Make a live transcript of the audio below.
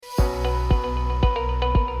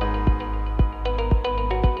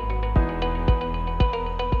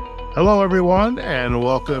Hello, everyone, and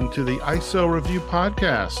welcome to the ISO Review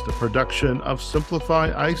Podcast, a production of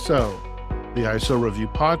Simplify ISO. The ISO Review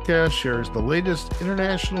Podcast shares the latest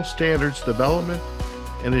international standards development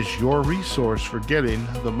and is your resource for getting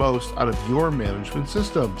the most out of your management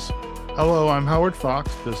systems. Hello, I'm Howard Fox,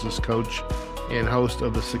 business coach and host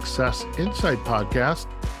of the Success Insight Podcast,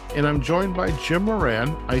 and I'm joined by Jim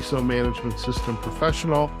Moran, ISO Management System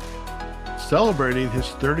professional, celebrating his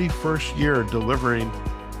 31st year delivering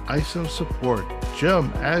ISO support.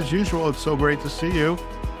 Jim, as usual, it's so great to see you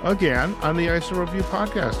again on the ISO Review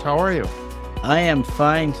Podcast. How are you? I am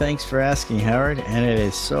fine. Thanks for asking, Howard. And it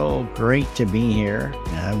is so great to be here.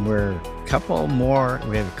 We have a couple more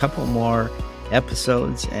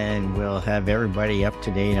episodes, and we'll have everybody up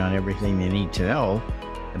to date on everything they need to know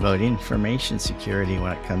about information security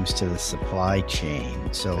when it comes to the supply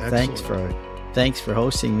chain. So Excellent. Thanks for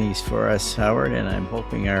hosting these for us, Howard, and I'm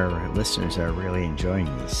hoping our listeners are really enjoying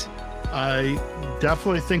these. I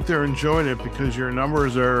definitely think they're enjoying it because your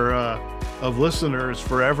numbers are of listeners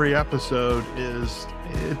for every episode there's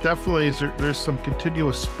some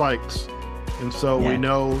continuous spikes. And so we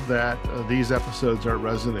know that these episodes are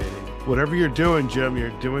resonating. Whatever you're doing, Jim,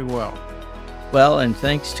 you're doing well. Well, and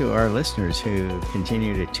thanks to our listeners who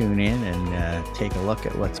continue to tune in and take a look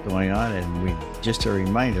at what's going on. And just a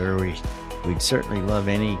reminder, we'd certainly love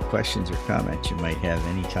any questions or comments you might have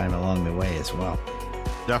anytime along the way as well.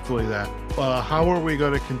 Definitely that. How are we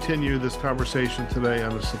going to continue this conversation today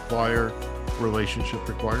on the supplier relationship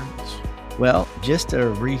requirements? Well, just a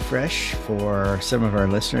refresh for some of our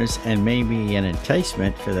listeners and maybe an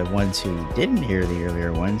enticement for the ones who didn't hear the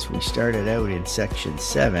earlier ones. We started out in section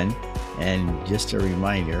 7, and just a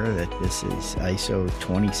reminder that this is ISO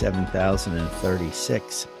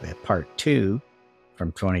 27036, part 2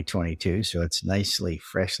 from 2022. So it's nicely,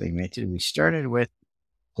 freshly minted. We started with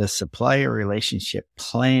the supplier relationship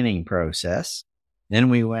planning process. Then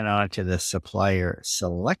we went on to the supplier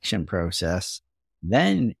selection process.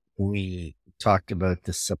 Then we talked about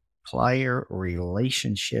the supplier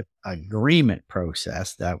relationship agreement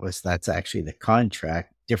process. That's actually the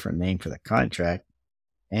contract, different name for the contract.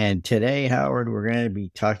 And today, Howard, we're going to be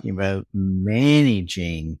talking about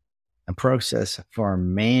managing a process for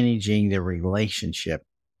managing the relationship.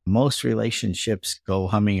 Most relationships go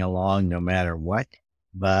humming along no matter what,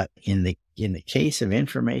 but in the case of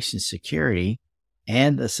information security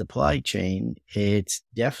and the supply chain, it's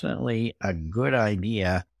definitely a good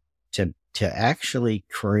idea to actually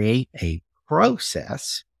create a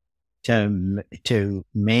process to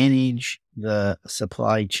manage the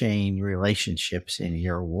supply chain relationships in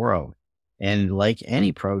your world. And like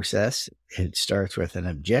any process, it starts with an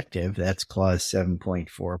objective. That's clause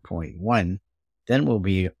 7.4.1. Then we'll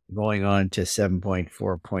be going on to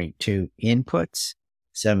 7.4.2 inputs,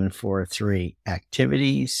 7.4.3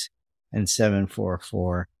 activities, and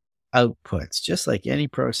 7.4.4 outputs. Just like any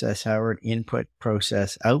process, Howard, input,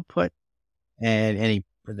 process, output, and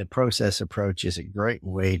the process approach is a great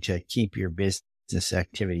way to keep your business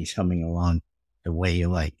activities humming along the way you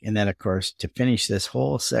like. And then, of course, to finish this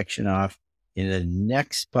whole section off, in the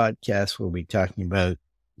next podcast, we'll be talking about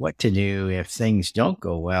what to do if things don't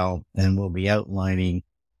go well, and we'll be outlining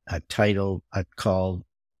a title called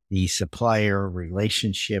the Supplier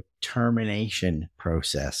Relationship Termination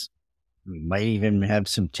Process. We might even have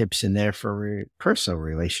some tips in there for personal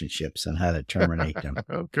relationships on how to terminate them.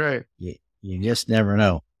 Okay. You just never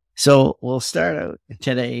know. So we'll start out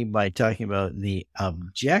today by talking about the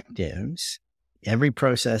objectives. Every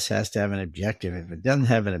process has to have an objective. If it doesn't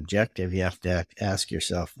have an objective, you have to ask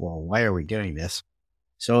yourself, well, why are we doing this?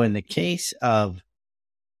 So in the case of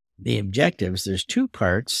the objectives, there's two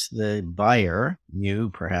parts. The buyer, you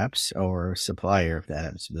perhaps, or supplier, if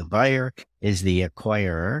that is. The buyer is the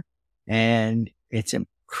acquirer, and it's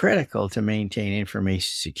critical to maintain information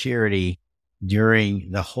security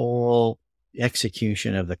during the whole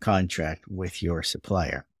execution of the contract with your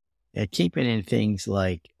supplier. And keep it in things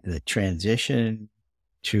like the transition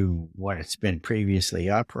to what it's been previously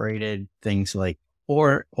operated, things like,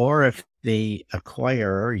 or if the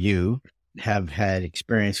acquirer, you have had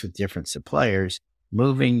experience with different suppliers,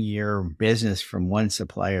 moving your business from one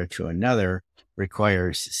supplier to another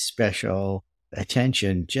requires special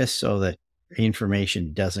attention just so that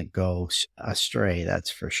information doesn't go astray. That's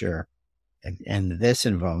for sure. And this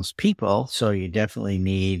involves people. So you definitely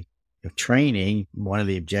need training. One of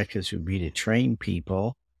the objectives would be to train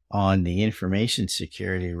people on the information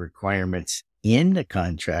security requirements in the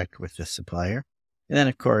contract with the supplier. And then,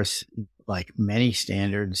 of course, like many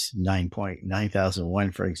standards,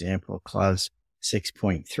 9001, for example, clause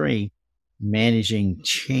 6.3, managing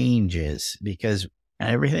changes, because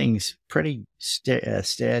everything's pretty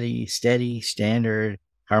steady, standard,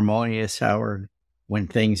 harmonious, Howard. When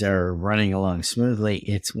things are running along smoothly,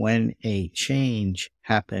 it's when a change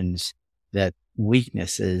happens that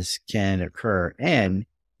weaknesses can occur and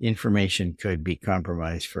information could be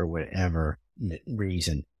compromised for whatever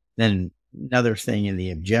reason. Then another thing in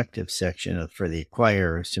the objective section for the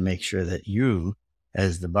acquirer is to make sure that you,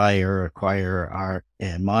 as the buyer or acquirer, are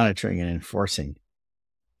monitoring and enforcing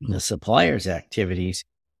the supplier's activities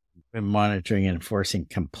and monitoring and enforcing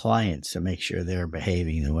compliance to make sure they're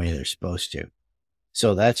behaving the way they're supposed to.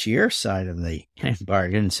 So that's your side of the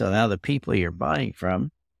bargain. So now the people you're buying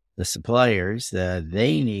from, the suppliers,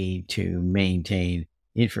 they need to maintain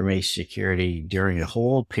information security during the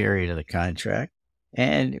whole period of the contract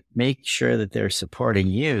and make sure that they're supporting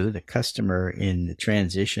you, the customer, in the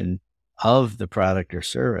transition of the product or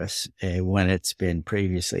service when it's been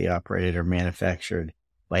previously operated or manufactured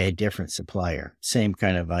by a different supplier. Same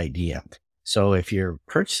kind of idea. So if you're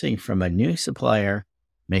purchasing from a new supplier,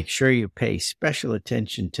 make sure you pay special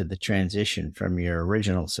attention to the transition from your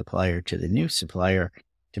original supplier to the new supplier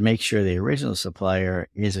to make sure the original supplier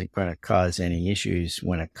isn't going to cause any issues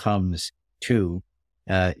when it comes to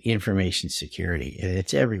information security.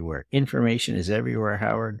 It's everywhere. Information is everywhere,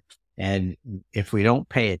 Howard. And if we don't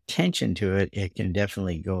pay attention to it, it can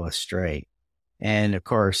definitely go astray. And of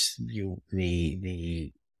course,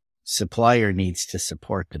 the supplier needs to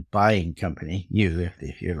support the buying company. You,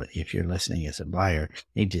 if you're listening as a buyer,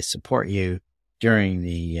 need to support you during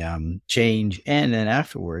the change and then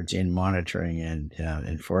afterwards in monitoring and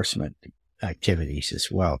enforcement activities as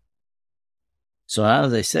well. So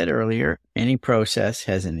as I said earlier, any process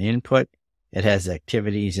has an input, it has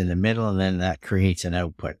activities in the middle, and then that creates an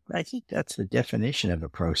output. I think that's the definition of a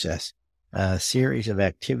process, a series of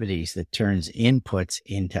activities that turns inputs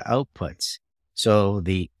into outputs. So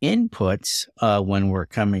the inputs, when we're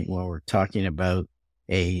talking about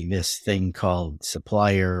this thing called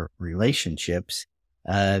supplier relationships,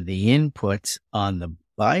 the inputs on the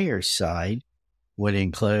buyer side would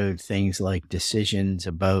include things like decisions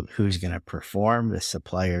about who's going to perform the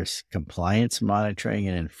supplier's compliance monitoring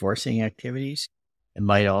and enforcing activities. It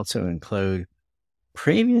might also include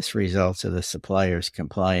previous results of the supplier's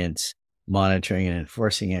compliance monitoring and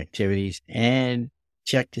enforcing activities and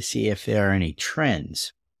check to see if there are any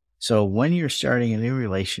trends. So when you're starting a new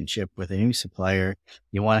relationship with a new supplier,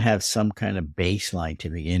 you want to have some kind of baseline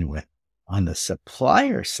to begin with. On the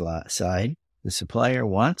supplier side, the supplier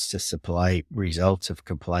wants to supply results of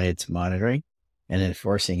compliance monitoring and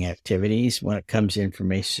enforcing activities when it comes to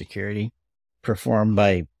information security performed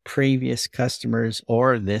by previous customers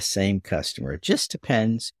or this same customer. It just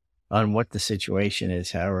depends on what the situation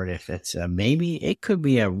is, Howard. If it's maybe it could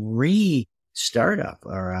be a startup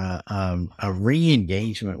or a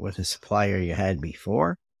re-engagement with a supplier you had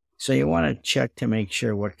before. So you want to check to make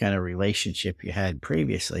sure what kind of relationship you had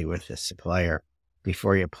previously with the supplier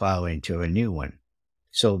before you plow into a new one.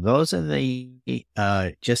 So those are the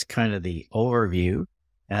just kind of the overview,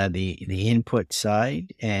 the input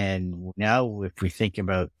side. And now if we think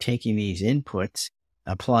about taking these inputs,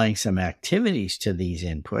 applying some activities to these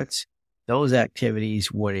inputs, those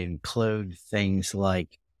activities would include things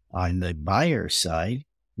like on the buyer side,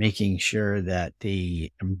 making sure that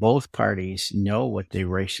both parties know what the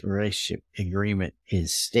relationship agreement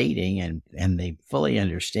is stating and they fully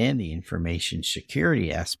understand the information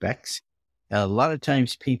security aspects. A lot of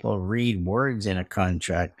times people read words in a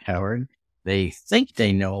contract, Howard. They think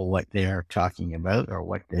they know what they're talking about or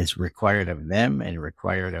what is required of them and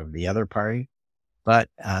required of the other party. But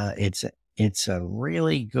it's a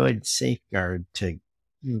really good safeguard to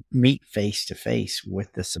meet face to face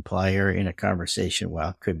with the supplier in a conversation. Well,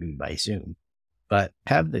 it could be by Zoom, but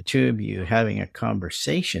have the two of you having a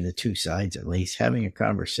conversation, the two sides at least, having a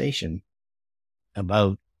conversation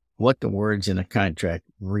about what the words in a contract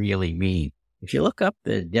really mean. If you look up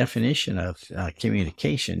the definition of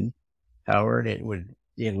communication, Howard,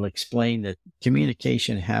 it'll explain that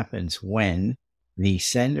communication happens when the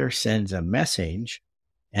sender sends a message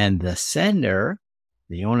and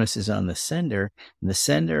the onus is on the sender. The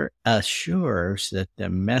sender assures that the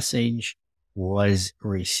message was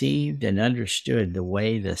received and understood the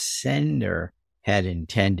way the sender had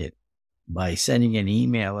intended. By sending an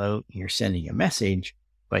email out, you're sending a message,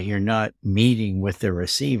 but you're not meeting with the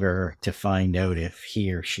receiver to find out if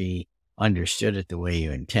he or she understood it the way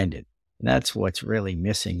you intended. And that's what's really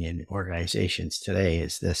missing in organizations today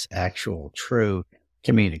is this actual true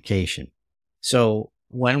communication. So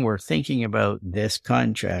when we're thinking about this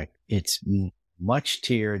contract, it's much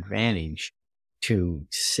to your advantage to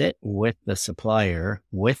sit with the supplier,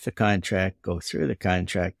 with the contract, go through the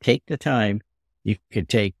contract, take the time You could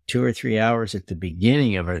take 2 or 3 hours at the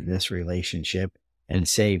beginning of this relationship and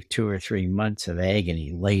save 2 or 3 months of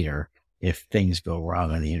agony later if things go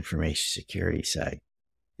wrong on the information security side.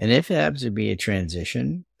 And if it happens to be a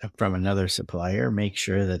transition from another supplier, make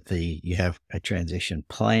sure that you have a transition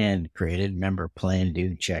plan created. Remember, plan,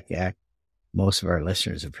 do, check, act. Most of our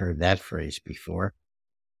listeners have heard that phrase before.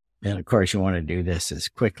 And of course, you want to do this as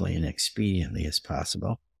quickly and expediently as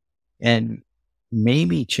possible. And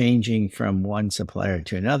maybe changing from one supplier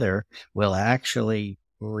to another will actually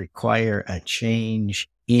require a change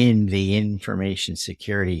in the information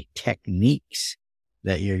security techniques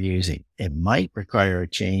that you're using. It might require a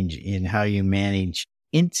change in how you manage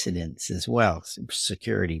incidents as well,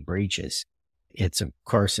 security breaches. It's, of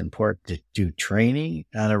course, important to do training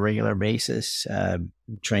on a regular basis,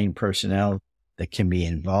 train personnel that can be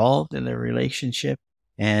involved in the relationship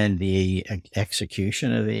and the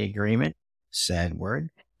execution of the agreement. Sad word,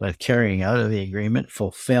 but carrying out of the agreement,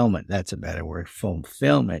 fulfillment, that's a better word,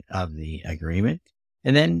 fulfillment of the agreement.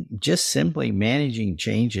 And then just simply managing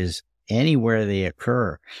changes anywhere they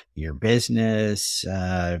occur. Your business,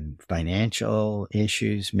 financial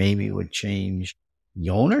issues maybe would change the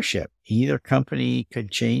ownership. Either company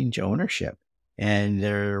could change ownership. And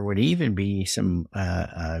there would even be some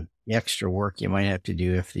extra work you might have to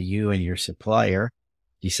do if you and your supplier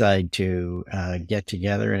decide to get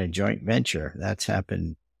together in a joint venture. That's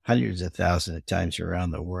happened hundreds of thousands of times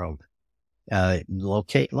around the world.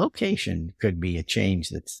 Location could be a change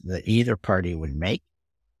that either party would make,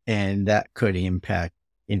 and that could impact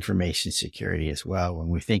information security as well. When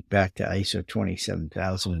we think back to ISO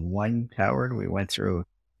 27001, Howard, we went through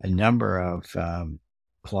a number of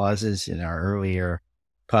clauses in our earlier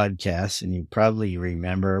podcasts, and you probably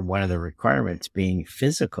remember one of the requirements being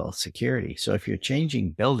physical security. So if you're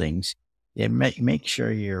changing buildings, make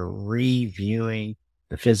sure you're reviewing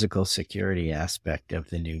the physical security aspect of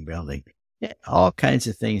the new building. All kinds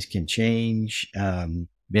of things can change.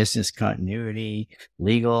 Business continuity,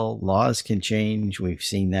 legal laws can change. We've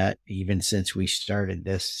seen that even since we started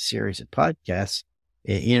this series of podcasts.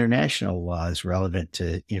 International laws relevant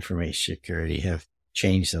to information security have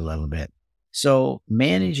changed a little bit. So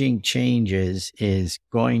managing changes is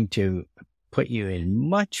going to put you in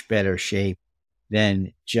much better shape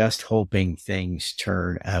than just hoping things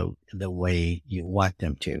turn out the way you want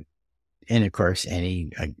them to. And of course,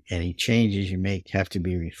 any changes you make have to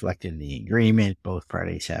be reflected in the agreement. Both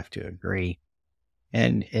parties have to agree.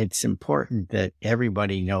 And it's important that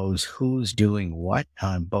everybody knows who's doing what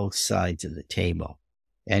on both sides of the table.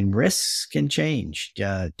 And risks can change.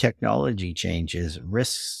 Technology changes.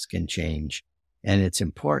 Risks can change. And it's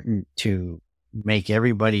important to make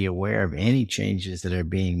everybody aware of any changes that are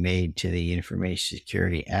being made to the information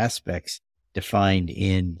security aspects defined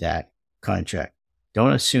in that contract.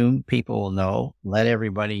 Don't assume people will know. Let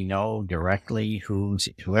everybody know directly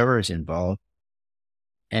whoever is involved.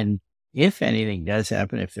 And if anything does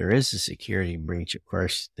happen, if there is a security breach, of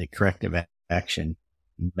course, the corrective action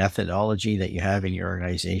methodology that you have in your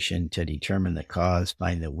organization to determine the cause,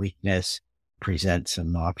 find the weakness, present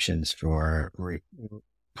some options for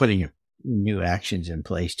putting new actions in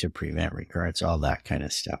place to prevent recurrence, all that kind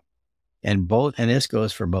of stuff. And this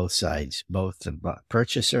goes for both sides, both the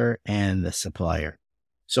purchaser and the supplier.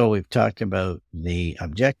 So we've talked about the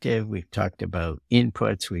objective. We've talked about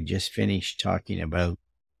inputs. We just finished talking about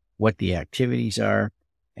what the activities are.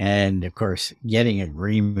 And of course, getting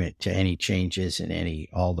agreement to any changes and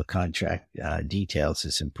all the contract details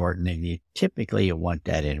is important. And you typically want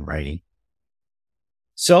that in writing.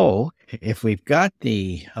 So if we've got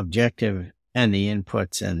the objective and the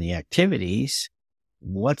inputs and the activities,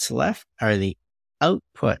 what's left are the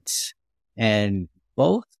outputs. And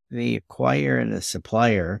both the acquirer and the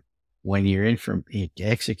supplier, when you're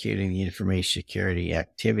executing the information security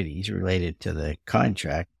activities related to the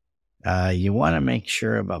contract, you want to make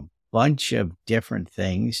sure of a bunch of different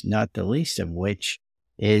things, not the least of which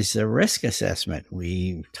is the risk assessment.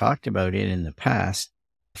 We've talked about it in the past.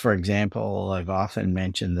 For example, I've often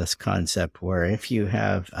mentioned this concept where if you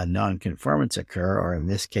have a nonconformance occur, or in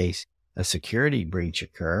this case, a security breach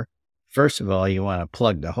occur, first of all, you want to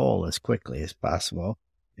plug the hole as quickly as possible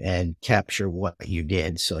and capture what you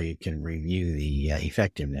did so you can review the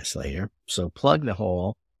effectiveness later. So plug the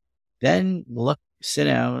hole, then sit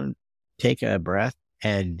down, take a breath,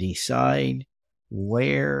 and decide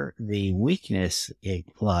where the weakness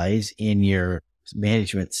lies in your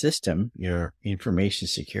management system, your information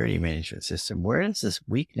security management system. Where does this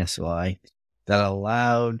weakness lie that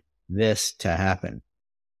allowed this to happen?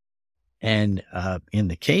 And in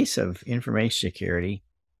the case of information security,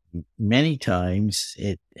 many times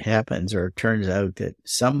it happens or it turns out that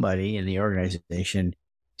somebody in the organization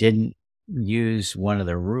didn't use one of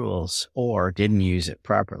the rules or didn't use it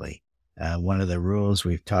properly. One of the rules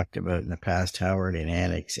we've talked about in the past, Howard, in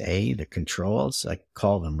Annex A, the controls, I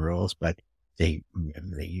call them rules, but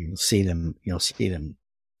you'll see them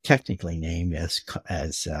technically named as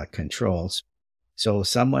controls. So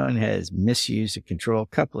someone has misused a control.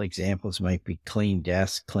 A couple examples might be clean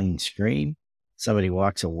desk, clean screen. Somebody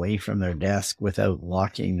walks away from their desk without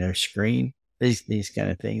locking their screen. These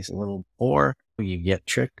kind of things, or you get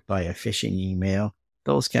tricked by a phishing email.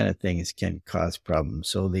 Those kind of things can cause problems.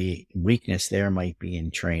 So the weakness there might be in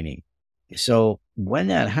training. So when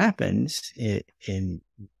that happens, to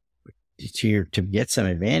get some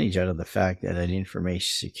advantage out of the fact that an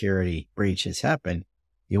information security breach has happened,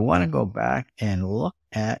 you want to go back and look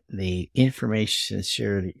at the information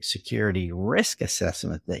security risk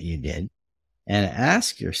assessment that you did and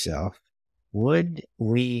ask yourself, would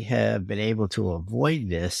we have been able to avoid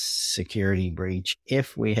this security breach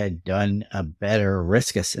if we had done a better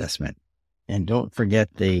risk assessment? And don't forget,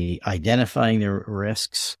 identifying the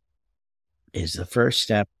risks is the first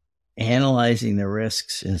step. Analyzing the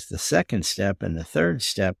risks is the second step. And the third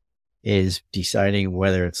step is deciding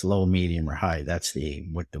whether it's low, medium, or high. That's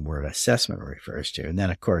what the word assessment refers to. And then,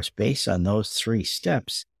 of course, based on those three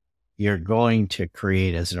steps, you're going to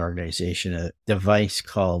create as an organization a device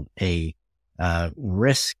called a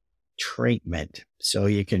risk treatment. So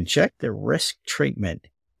you can check the risk treatment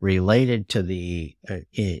related to the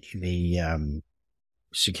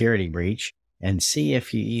security breach and see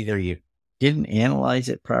if you didn't analyze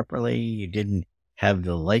it properly, you didn't have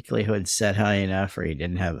the likelihood set high enough, or you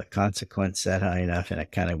didn't have the consequence set high enough, and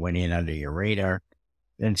it kind of went in under your radar.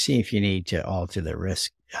 Then see if you need to alter the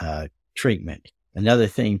risk treatment. Another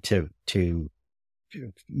thing to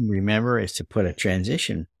remember is to put a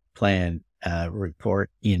transition plan report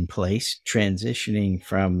in place, transitioning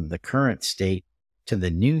from the current state to the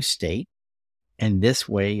new state. And this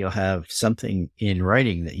way you'll have something in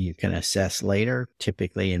writing that you can assess later,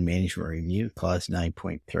 typically in management review, clause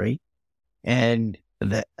 9.3, and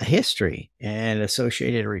the history and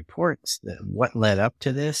associated reports, what led up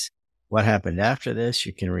to this, what happened after this.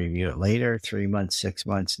 You can review it later, 3 months, 6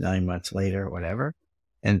 months, 9 months later, whatever.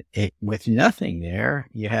 And with nothing there,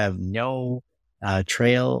 you have no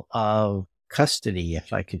trail of custody,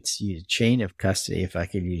 if I could use chain of custody, if I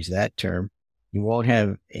could use that term. You'll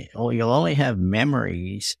only have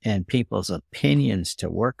memories and people's opinions to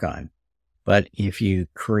work on. But if you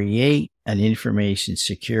create an information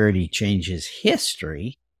security changes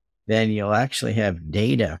history, then you'll actually have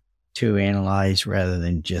data to analyze rather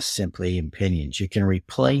than just simply opinions. You can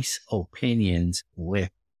replace opinions with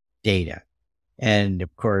data. And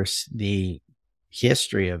of course, the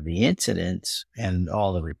history of the incidents and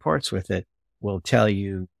all the reports with it will tell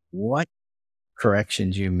you what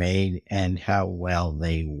corrections you made and how well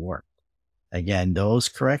they worked. Again, those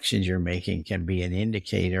corrections you're making can be an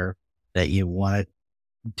indicator that you want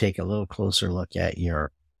to take a little closer look at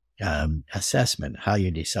your assessment, how you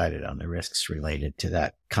decided on the risks related to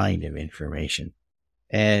that kind of information.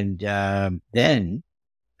 And then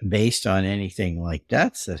based on anything like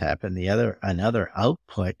that happened, another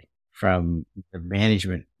output from the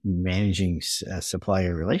managing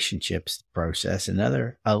supplier relationships process,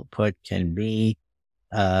 another output can be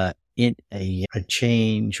in a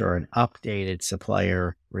change or an updated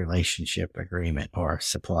supplier relationship agreement or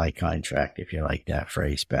supply contract, if you like that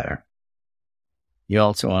phrase better. You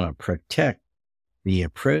also want to protect the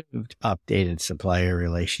approved updated supplier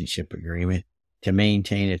relationship agreement to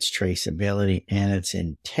maintain its traceability and its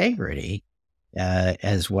integrity,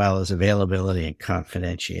 as well as availability and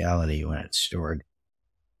confidentiality when it's stored.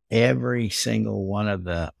 Every single one of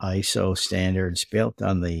the ISO standards built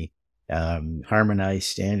on the harmonized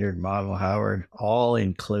standard model, Howard, all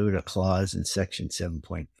include a clause in section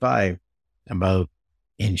 7.5 about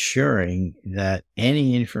ensuring that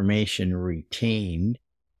any information retained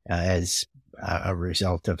as a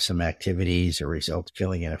result of some activities, a result of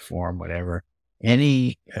filling in a form, whatever,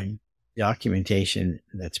 any documentation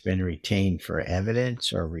that's been retained for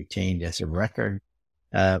evidence or retained as a record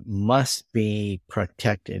must be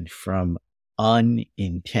protected from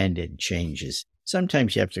unintended changes.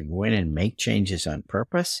 Sometimes you have to go in and make changes on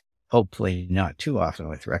purpose, hopefully not too often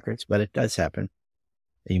with records, but it does happen.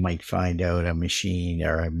 You might find out a machine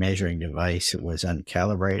or a measuring device that was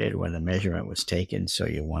uncalibrated when the measurement was taken, so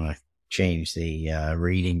you want to change the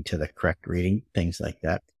reading to the correct reading, things like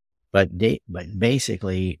that. But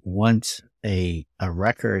basically, once a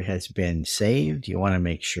record has been saved, you want to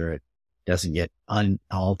make sure it doesn't get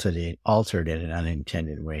altered in an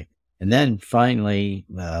unintended way. And then finally,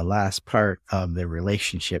 the last part of the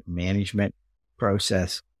relationship management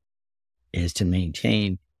process is to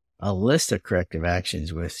maintain a list of corrective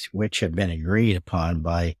actions which have been agreed upon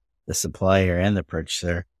by the supplier and the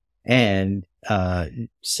purchaser, and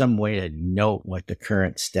some way to note what the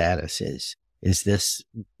current status is. Is this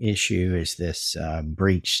issue, is this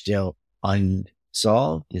breach still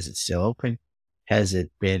unsolved? Is it still open? Has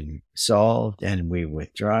it been solved and we've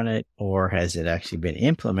withdrawn it, or has it actually been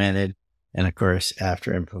implemented? And of course,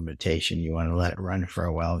 after implementation, you want to let it run for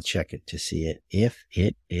a while and check it to see if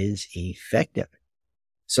it is effective.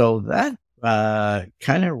 So that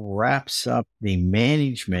kind of wraps up the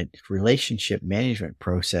relationship management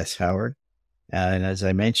process, Howard. And as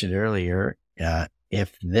I mentioned earlier,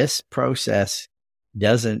 if this process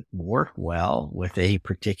doesn't work well with a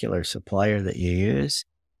particular supplier that you use,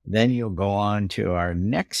 then you'll go on to our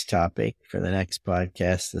next topic for the next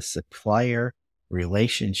podcast, the supplier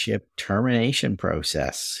relationship termination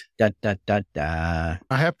process. I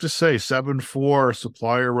have to say, 7.4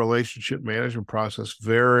 supplier relationship management process,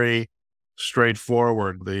 very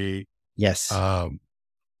straightforward. Yes. The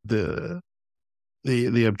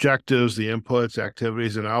objectives, the inputs,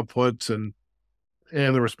 activities, and outputs, and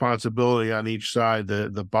the responsibility on each side,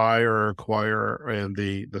 the buyer, acquirer, and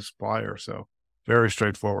the supplier. So very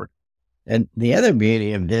straightforward. And the other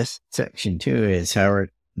beauty of this section too is, Howard,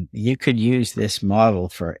 you could use this model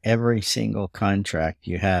for every single contract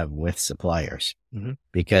you have with suppliers,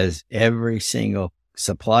 because every single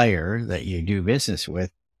supplier that you do business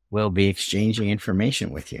with will be exchanging information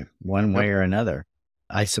with you one way or another.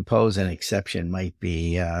 I suppose an exception might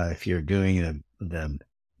be if you're doing the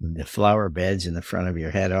flower beds in the front of your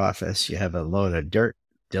head office, you have a load of dirt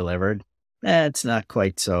delivered. It's not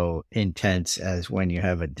quite so intense as when you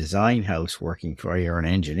have a design house working for you or an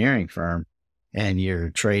engineering firm, and you're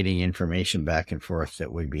trading information back and forth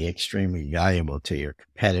that would be extremely valuable to your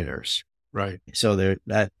competitors. Right. So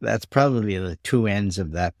that's probably the two ends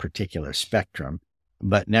of that particular spectrum.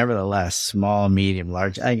 But nevertheless, small, medium,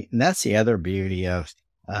 large. And that's the other beauty of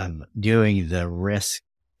doing the risk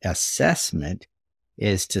assessment,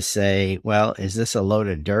 is to say, well, is this a load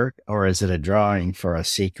of dirt, or is it a drawing for a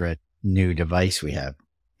secret new device we have,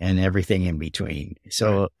 and everything in between?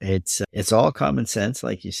 So it's all common sense,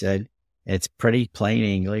 like you said. It's pretty plain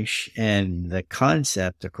English. And the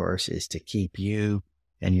concept, of course, is to keep you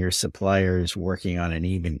and your suppliers working on an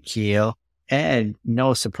even keel, and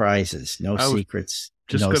no surprises, no secrets.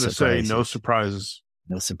 Just going to say no surprises.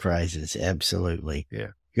 No surprises. Absolutely. Yeah.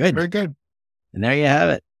 Good. Very good. And there you have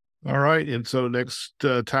it. All right. And so next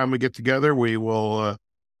time we get together, we will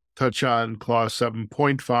touch on clause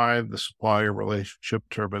 7.5, the supplier relationship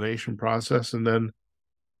termination process. And then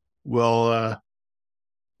we'll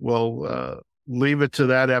leave it to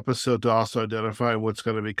that episode to also identify what's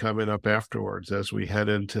going to be coming up afterwards as we head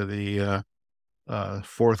into the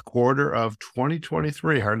fourth quarter of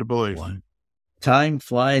 2023. Hard to believe. Time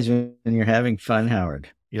flies when you're having fun, Howard.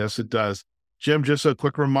 Yes, it does. Jim, just a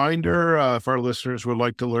quick reminder, if our listeners would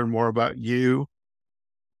like to learn more about you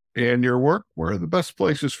and your work, where are the best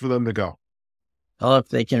places for them to go? Well, if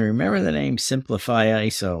they can remember the name Simplify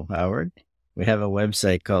ISO, Howard, we have a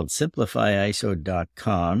website called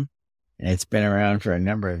simplifyiso.com, and it's been around for a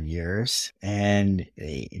number of years. And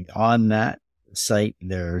on that site,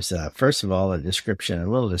 there's, first of all, a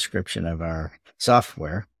little description of our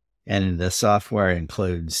software. And the software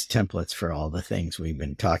includes templates for all the things we've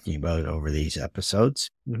been talking about over these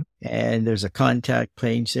episodes. And there's a contact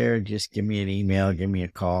page there. Just give me an email, give me a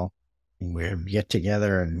call. We'll get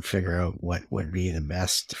together and figure out what would be the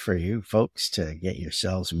best for you folks to get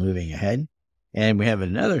yourselves moving ahead. And we have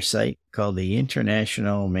another site called the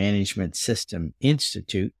International Management System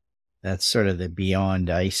Institute. That's sort of the beyond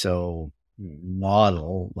ISO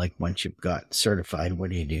model. Like, once you've got certified, what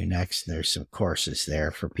do you do next? There's some courses there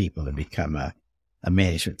for people to become a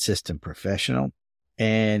management system professional.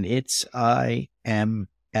 And it's imsipro.org.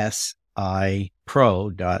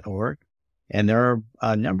 And there are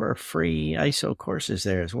a number of free ISO courses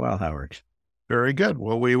there as well, Howard. Very good.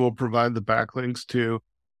 Well, we will provide the backlinks to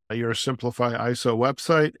your Simplify ISO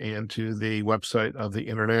website and to the website of the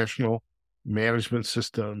International Management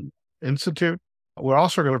System Institute. We're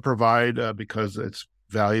also going to provide, because it's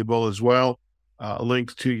valuable as well,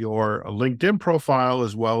 links to your LinkedIn profile,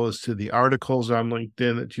 as well as to the articles on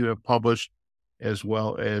LinkedIn that you have published, as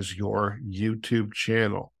well as your YouTube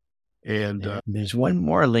channel. And there's one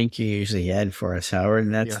more link you usually add for us, Howard,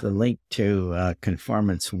 and that's the link to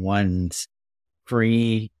Conformance One's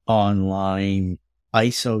free online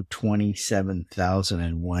ISO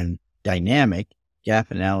 27001 dynamic gap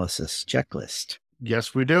analysis checklist.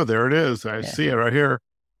 Yes, we do. There it is. I see it right here.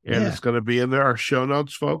 And Yeah. it's going to be in our show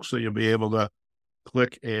notes, folks. So you'll be able to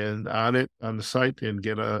click on it on the site and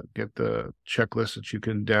get the checklist that you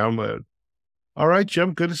can download. All right,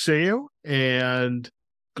 Jim, good to see you. And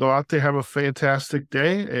go out there, have a fantastic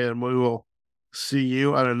day, and we will see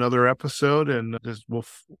you on another episode. And we'll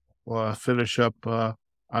finish up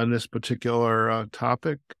on this particular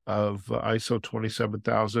topic of ISO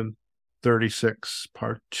 27036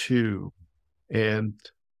 Part 2. And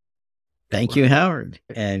thank you, Howard.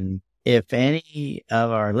 And if any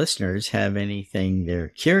of our listeners have anything they're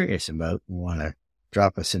curious about and want to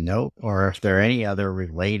drop us a note, or if there are any other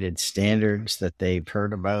related standards that they've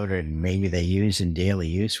heard about and maybe they use in daily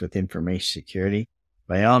use with information security,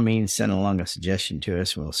 by all means, send along a suggestion to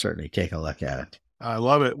us. We'll certainly take a look at it. I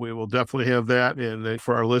love it. We will definitely have that. And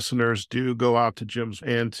for our listeners, do go out to Jim's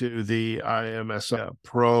and to the IMS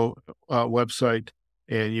Pro website,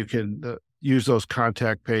 and you can use those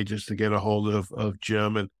contact pages to get a hold of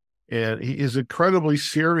Jim. And he is incredibly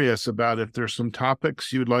serious about if there's some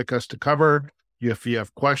topics you'd like us to cover. If you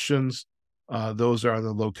have questions, those are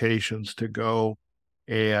the locations to go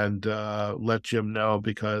and let Jim know,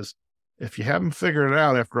 because if you haven't figured it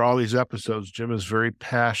out after all these episodes, Jim is very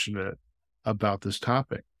passionate about this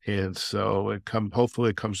topic. And so hopefully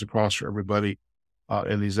it comes across for everybody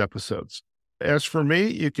in these episodes. As for me,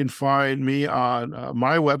 you can find me on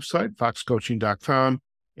my website, foxcoaching.com,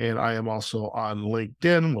 and I am also on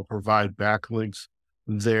LinkedIn. We'll provide backlinks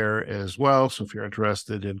there as well. So if you're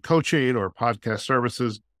interested in coaching or podcast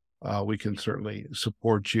services, we can certainly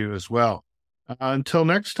support you as well. Until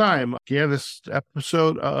next time, again, this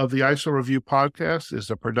episode of the ISO Review Podcast is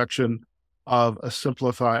a production of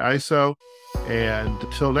Simplify ISO. And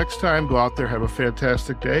until next time, go out there, have a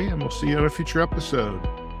fantastic day, and we'll see you on a future episode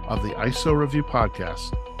of the ISO Review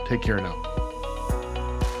Podcast. Take care now.